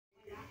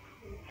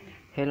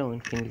Hello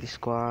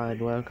InfinitySquad,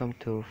 welcome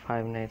to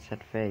Five Nights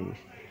at Freddy's.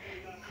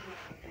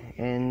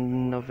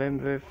 And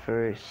November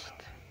 1st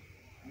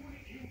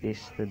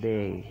is the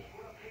day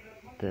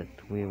that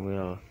we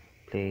will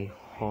play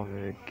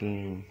horror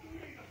game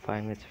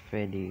Five Nights at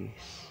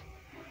Freddy's.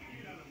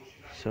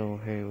 So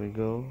here we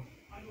go.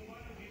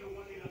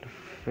 What the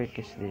frick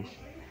is this?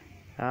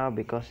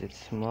 Because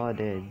it's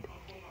modded.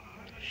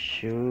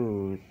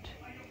 Shoot.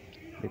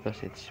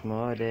 Because it's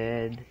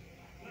modded.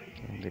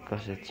 And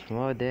because it's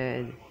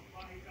modded,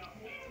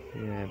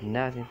 you have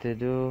nothing to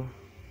do.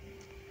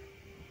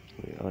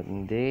 We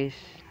open this,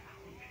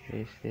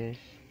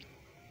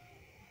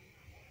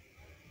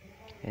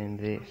 and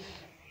this.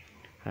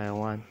 I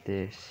want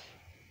this.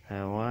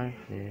 I want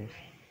this.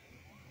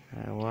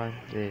 I want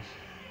this.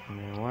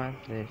 And I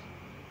want this.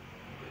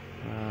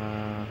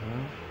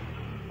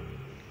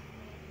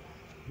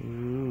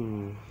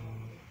 Ooh.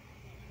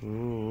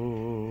 Ooh.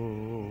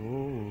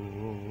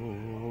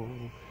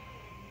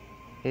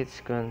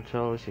 Its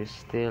controls is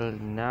still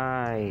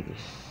nice.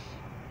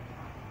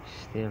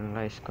 Still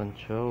nice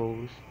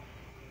controls.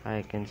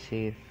 I can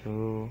see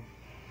through.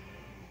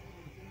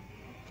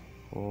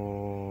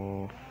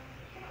 Oh,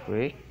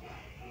 freak.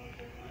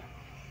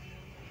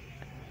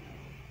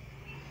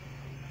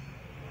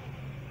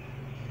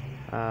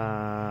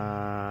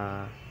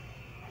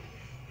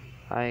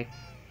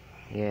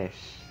 Yes,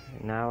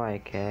 now I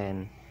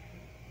can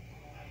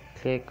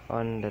click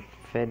on the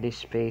Freddy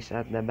space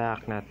at the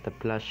back, not the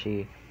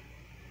plushie.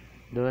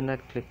 Do not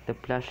click the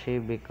plushie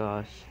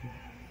because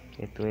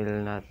it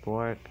will not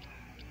work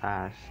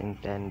as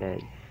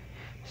intended.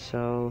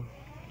 So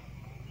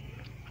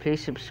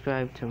please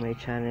subscribe to my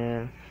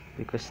channel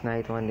because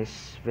night one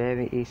is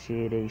very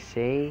easy, they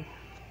say.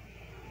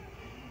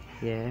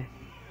 Yeah,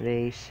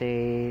 they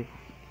say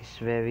it's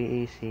very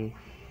easy.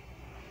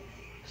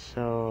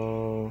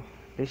 So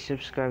please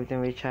subscribe to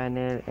my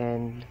channel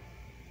and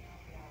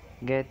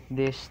get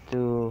this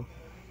to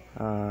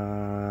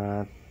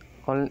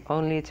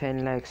only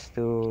 10 likes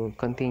to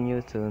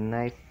continue to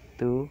night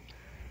 2.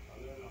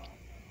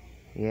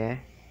 Yeah,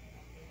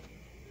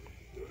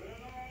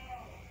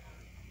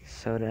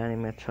 so the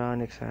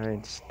animatronics are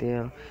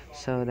still,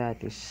 so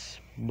that is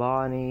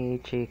Bonnie,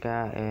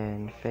 Chica,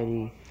 and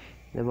Freddy.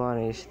 The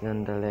Bonnie is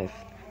on the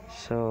left.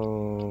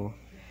 So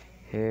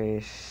here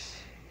is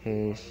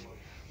his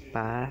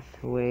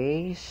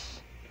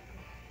pathways,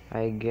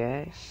 I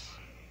guess.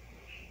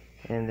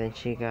 And then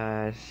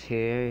Chica is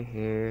here,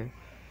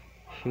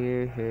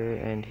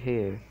 and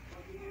here.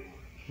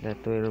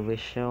 That will be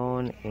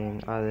shown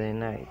in other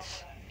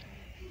nights.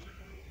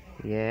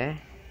 Yeah.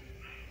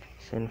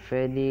 And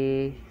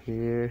Freddy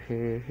here,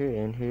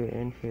 and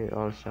here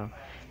also.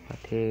 But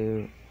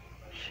here,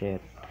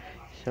 shit.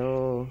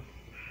 So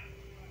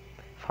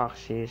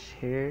Foxy is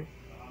here,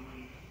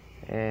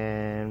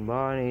 and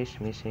Bonnie is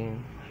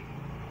missing.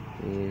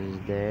 Is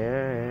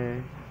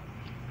there?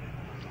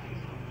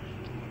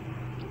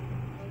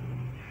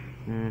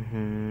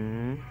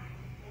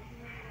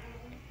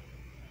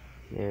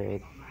 They're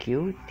a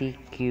cutie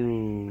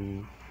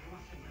cute.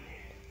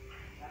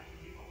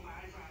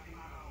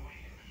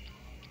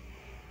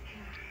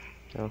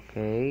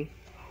 Okay.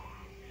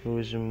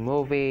 Who's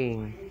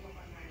moving?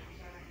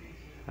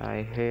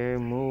 I hear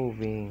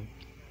moving.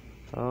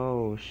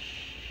 Oh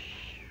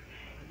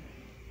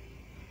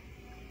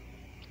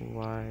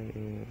why do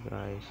you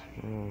guys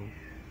move?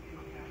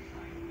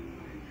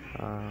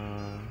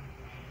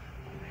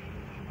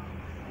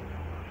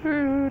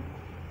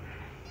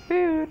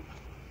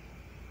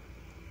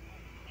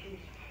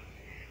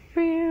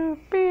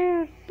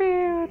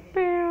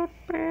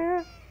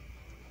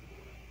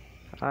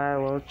 I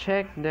will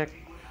check the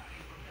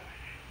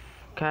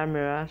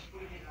cameras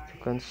to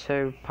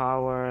conserve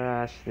power,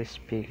 as the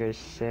speaker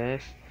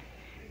says.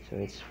 So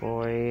it's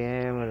 4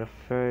 a.m. on the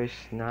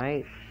first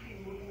night.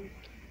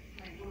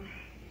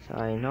 So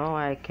I know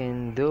I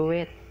can do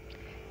it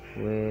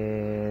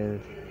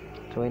with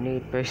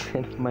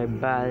 28% of my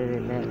battery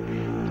net.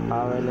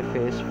 Power left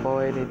is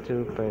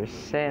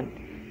 42%.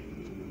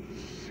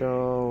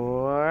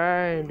 So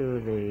where do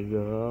they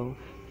go?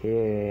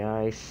 Here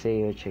I see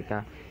you,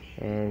 Chica.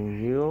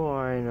 And you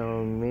are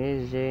now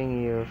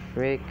missing, you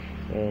freak.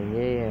 And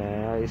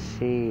yeah, I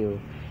see you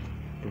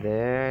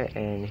there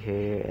and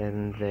here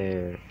and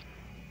there.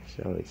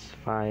 So it's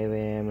 5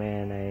 a.m.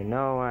 and I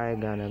know I'm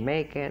gonna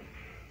make it.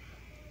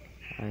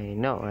 I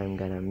know I'm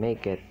gonna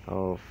make it.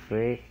 Oh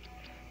freak,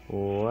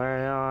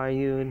 where are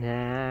you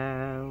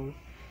now?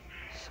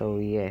 So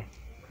yeah,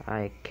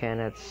 I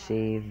cannot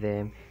see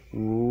them.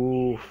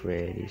 Ooh,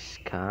 Freddy's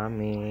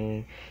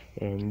coming,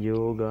 and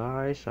you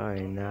guys are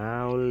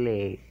now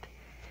late.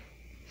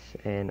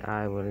 And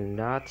I will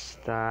not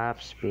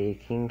stop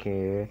speaking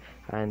here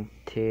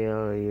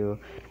until you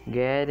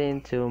get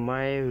into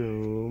my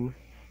room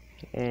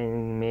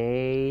and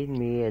made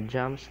me a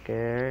jump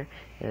scare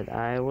that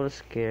I will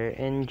scare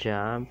and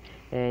jump,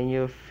 and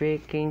you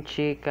freaking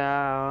Chica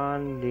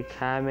on the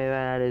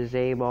camera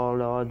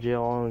disabled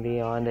audio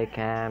only on the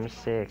cam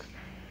 6.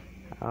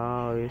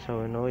 Oh, you're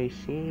so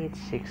noisy. It's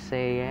 6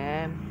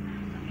 a.m.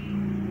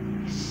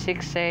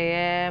 6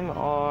 a.m.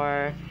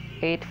 or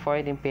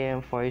 8:40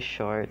 p.m. for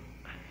short.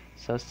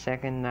 So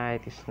second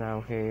night is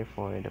now here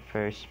for the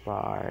first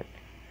part.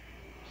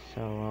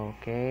 So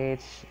okay,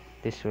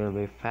 this will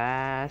be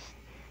fast.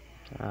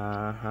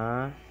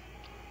 I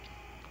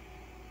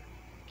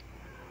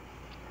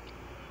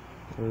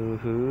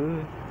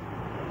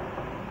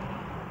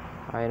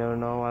don't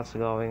know what's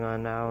going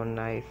on now,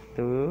 night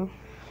 2.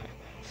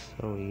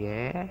 So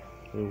yeah,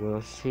 we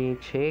will see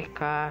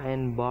Chica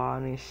and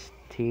Bonnie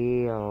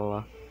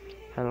still.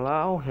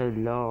 Hello.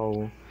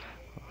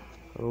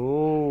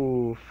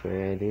 Oh,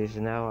 Freddy's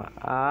now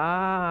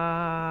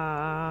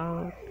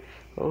out.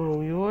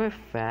 Oh, you're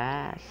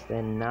fast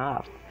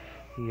enough.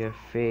 You're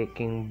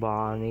faking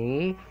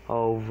Bonnie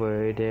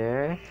over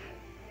there,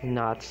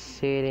 not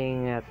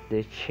sitting at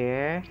the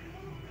chair.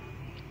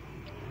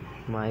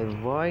 My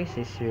voice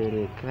is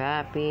really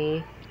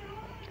crappy.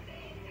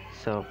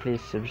 So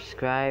please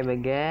subscribe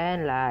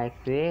again like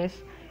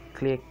this.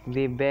 Click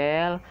the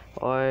bell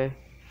or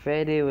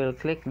Freddy will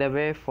click the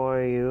bell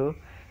for you.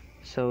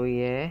 So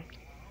yeah.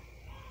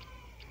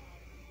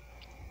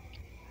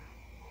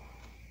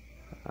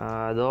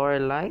 Door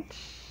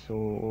lights.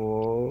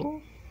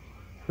 Oh,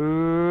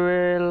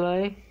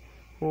 really?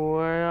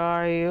 Where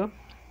are you?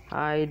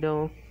 I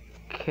don't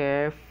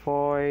care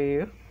for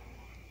you.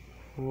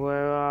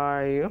 Where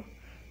are you?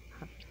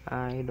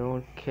 I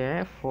don't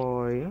care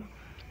for you.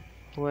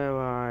 Where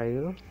are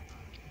you?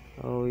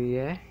 Oh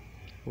yeah,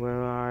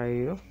 where are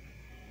you?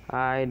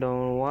 I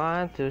don't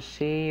want to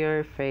see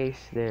your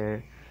face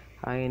there.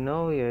 I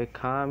know you're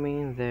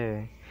coming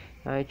there.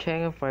 I'm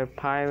checking for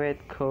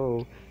Pirate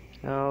Cove.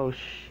 Oh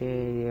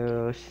shit,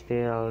 you're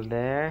still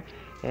there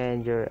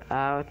and you're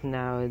out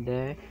now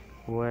there.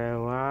 Where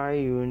are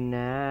you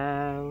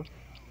now?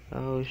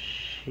 Oh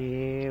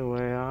shit,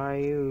 where are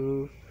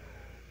you?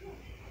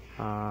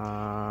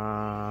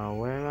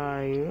 Where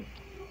are you?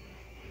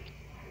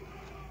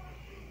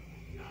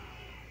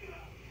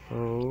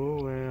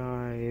 Oh, where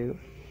are you?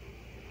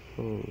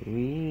 Oh,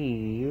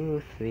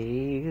 you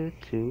three, you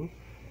two.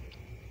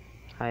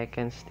 I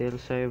can still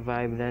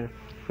survive that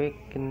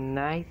freaking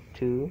night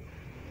too.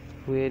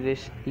 With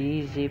this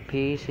easy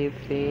peasy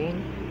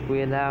thing,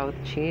 without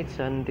cheats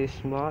on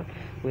this mod,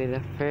 with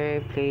a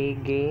fair play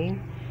game.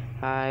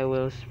 I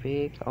will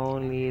speak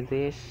only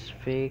this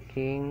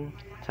freaking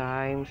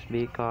times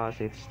because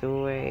it's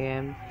 2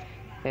 a.m.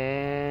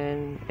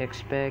 and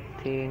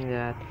expecting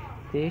that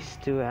these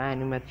two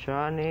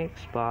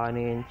animatronics,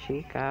 Bonnie and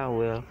Chica,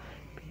 will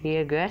be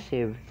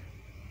aggressive.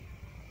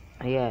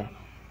 Yeah.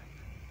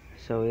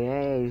 So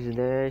yeah, is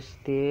there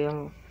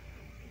still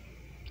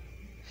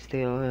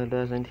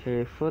doesn't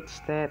hear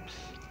footsteps?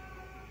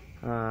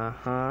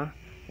 And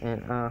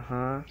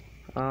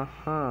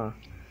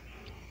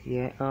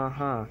yeah,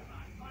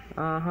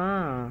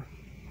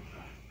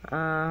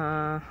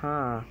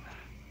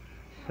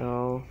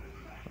 so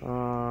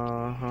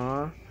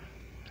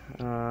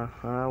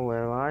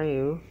where are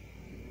you?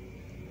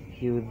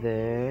 You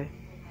there?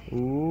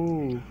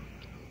 Ooh,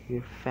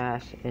 you're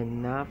fast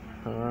enough,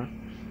 huh?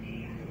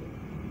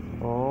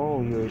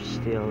 Oh, you're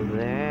still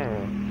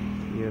there.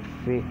 You're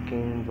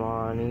freaking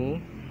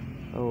Bonnie.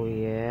 Oh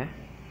yeah,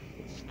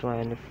 it's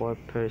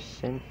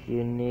 24%,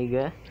 you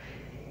nigga.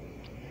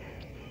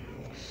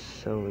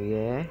 So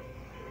yeah,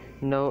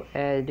 no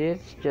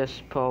edits,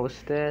 just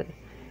posted.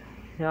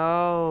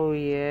 Oh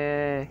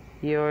yeah,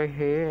 you're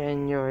here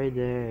and you're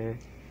there.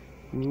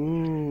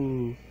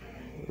 Ooh,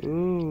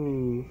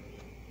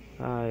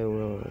 I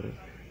will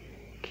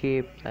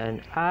keep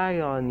an eye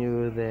on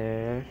you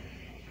there.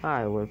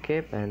 I will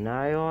keep an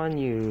eye on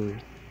you.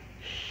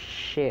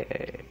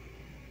 Shit.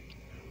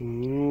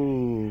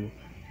 Ooh.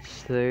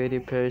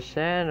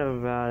 30%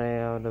 of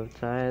running out of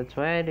time,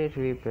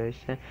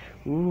 23%.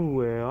 Ooh,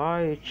 where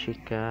are you,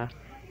 Chica?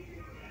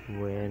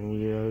 When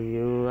will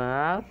you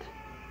out?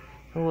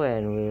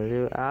 When will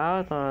you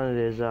out on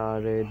this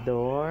other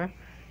door?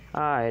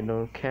 I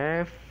don't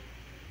care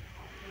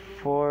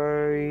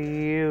for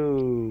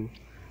you.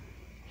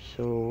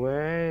 So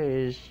where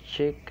is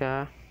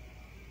Chica?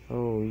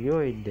 Oh,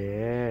 you're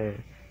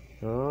there.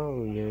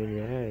 Oh, you're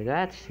there.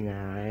 That's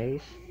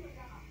nice.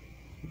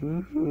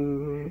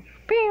 Ooh.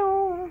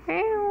 Pew,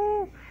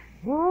 pew.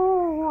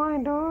 Oh, I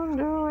don't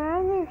do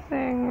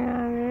anything,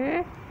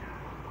 Annie.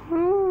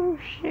 Oh,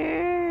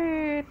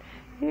 shit.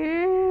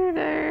 Here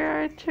they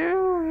are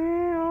too.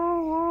 Here.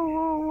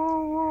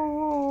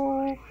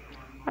 Oh.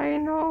 I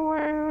know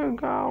where you're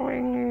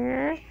going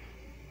here.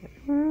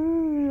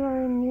 Ooh,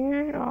 you're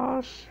near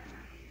us.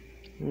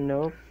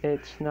 Nope,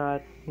 it's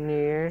not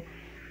near.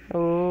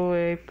 Oh,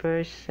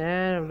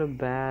 8% of the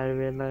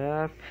battery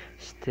left.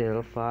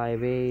 Still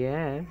 5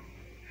 a.m.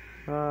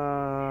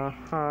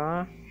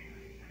 Uh-huh.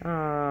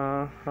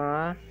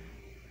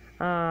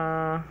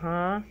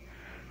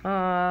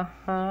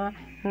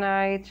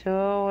 Night 2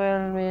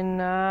 will be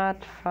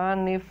not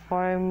funny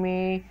for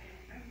me.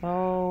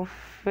 Oh,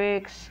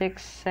 freak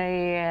 6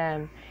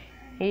 a.m.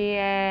 Yay!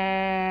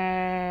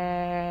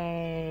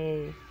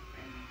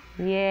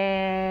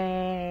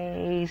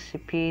 Yay! Easy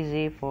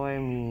peasy for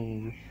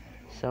me.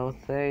 So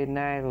third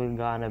night will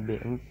gonna be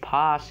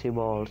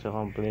impossible to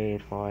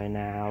complete for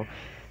now.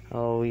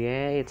 Oh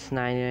yeah, it's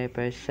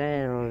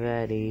 99%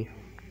 already.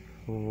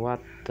 What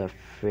the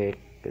frick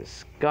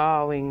is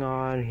going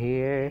on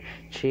here?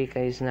 Chica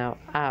is now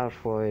out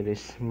for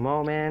this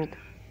moment.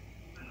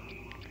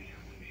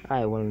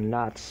 I will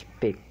not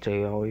speak to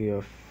you,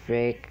 you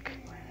frick.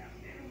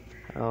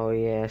 Oh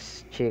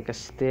yes, Chica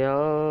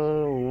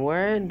still.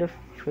 Where the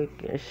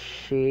frick is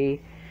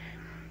she?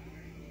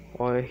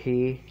 Or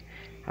he?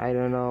 I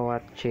don't know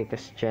what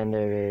Chica's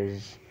gender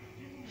is.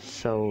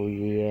 So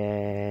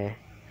yeah.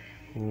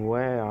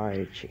 Where are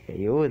you, Chica?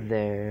 You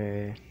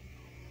there?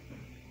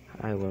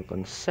 I will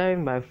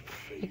concern my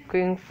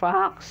freaking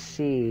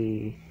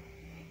Foxy.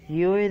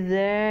 You're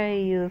there,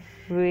 you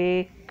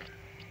freak.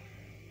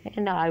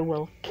 And I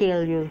will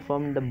kill you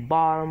from the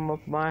bottom of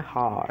my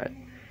heart.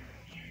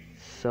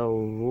 So,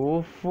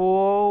 whoa,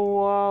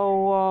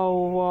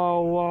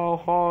 whoa,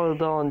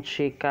 hold on,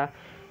 Chica.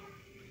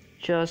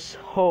 Just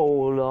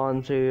hold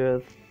on to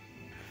your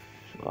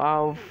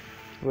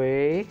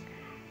freak.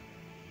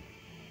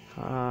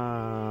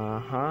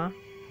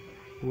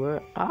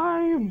 Where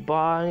are you,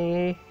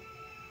 Bonnie?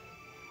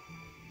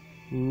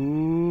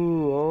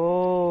 Ooh,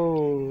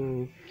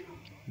 oh.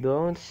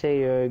 Don't say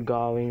you're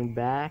going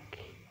back.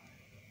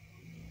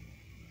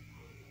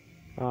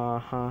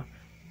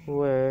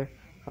 Where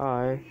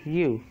are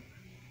you?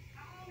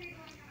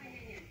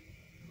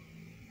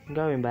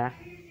 Going back.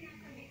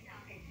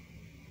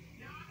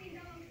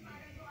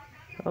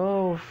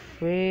 Oh,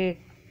 freak.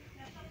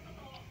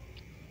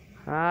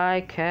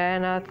 I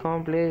cannot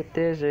complete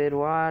this at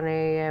 1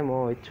 a.m.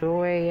 or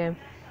 2 a.m.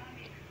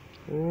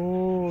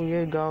 Ooh,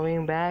 you're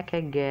going back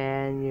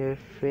again, you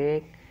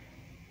freak.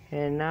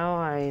 And now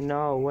I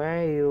know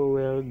where you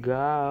will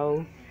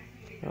go.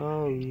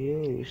 Oh,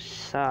 you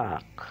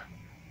suck.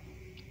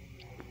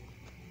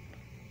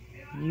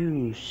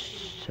 You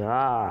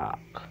suck,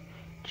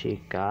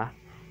 Chica.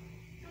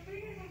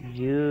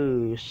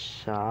 You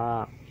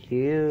suck.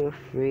 You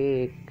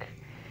freak.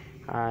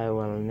 I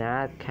will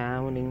not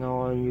counting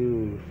on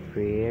you,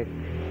 freak.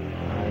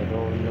 I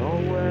don't know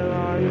where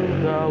are you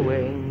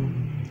going,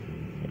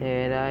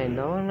 and I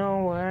don't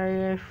know where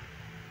you're.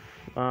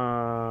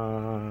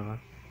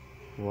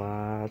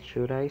 What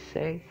should I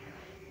say?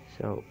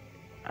 So,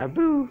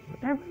 aboo,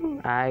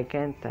 I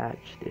can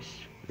touch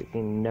this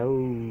freaking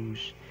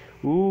nose.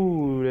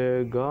 Ooh,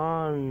 they're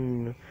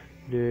gone.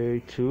 They're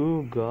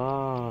two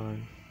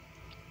gone.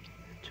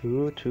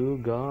 Two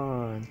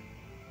gone.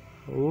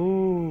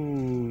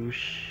 Ooh,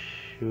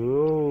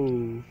 show.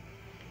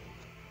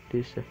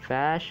 This is a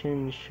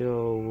fashion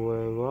show.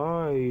 Where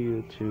are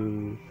you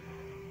two?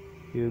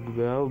 You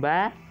go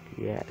back?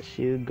 Yes,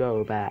 you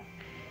go back.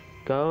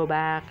 Go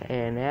back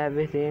and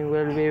everything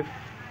will be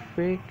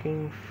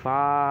freaking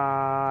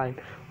fine.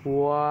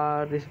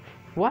 What?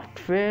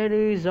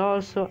 Freddy is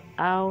also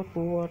out.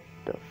 What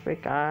the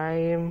frick?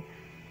 I'm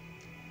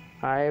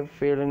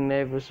feeling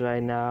nervous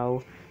right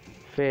now.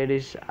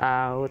 Freddy's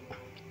out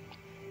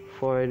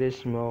for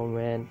this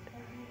moment.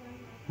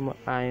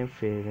 I am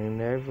feeling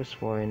nervous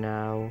for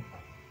now.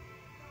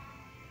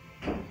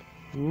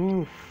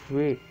 Ooh,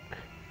 freak.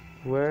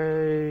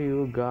 Where are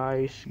you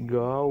guys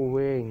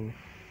going?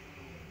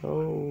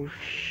 Oh,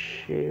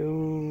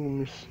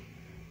 shoes.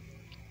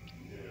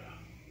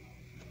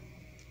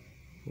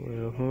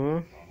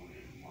 Well,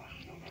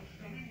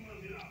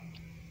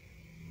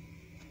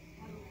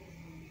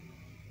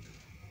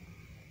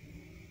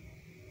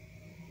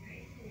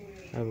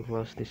 I will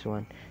close this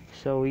one.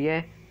 So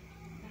yeah,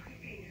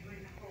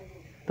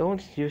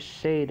 don't you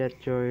say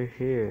that you're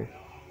here.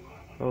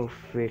 Oh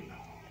frick.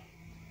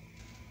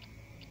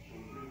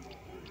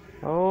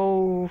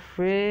 Oh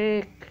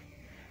frick.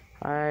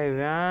 I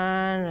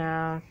ran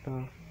out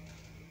of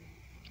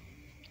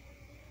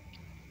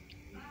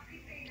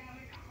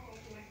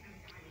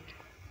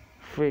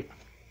frick.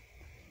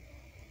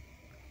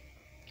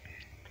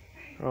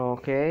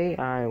 Okay,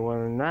 I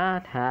will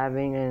not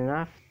having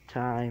enough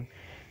time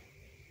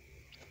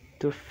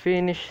to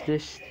finish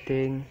this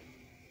thing.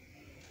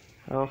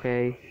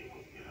 Okay,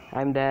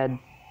 I'm dead.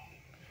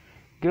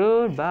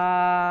 Goodbye.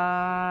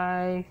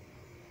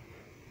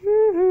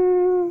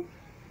 Woohoo.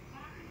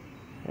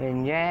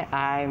 And yeah,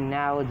 I'm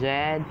now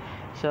dead.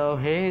 So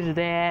here's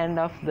the end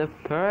of the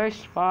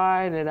first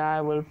part, and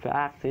I will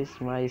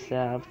practice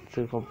myself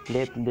to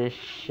complete this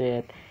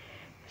shit.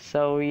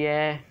 So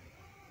yeah,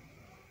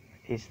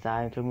 it's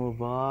time to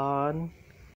move on.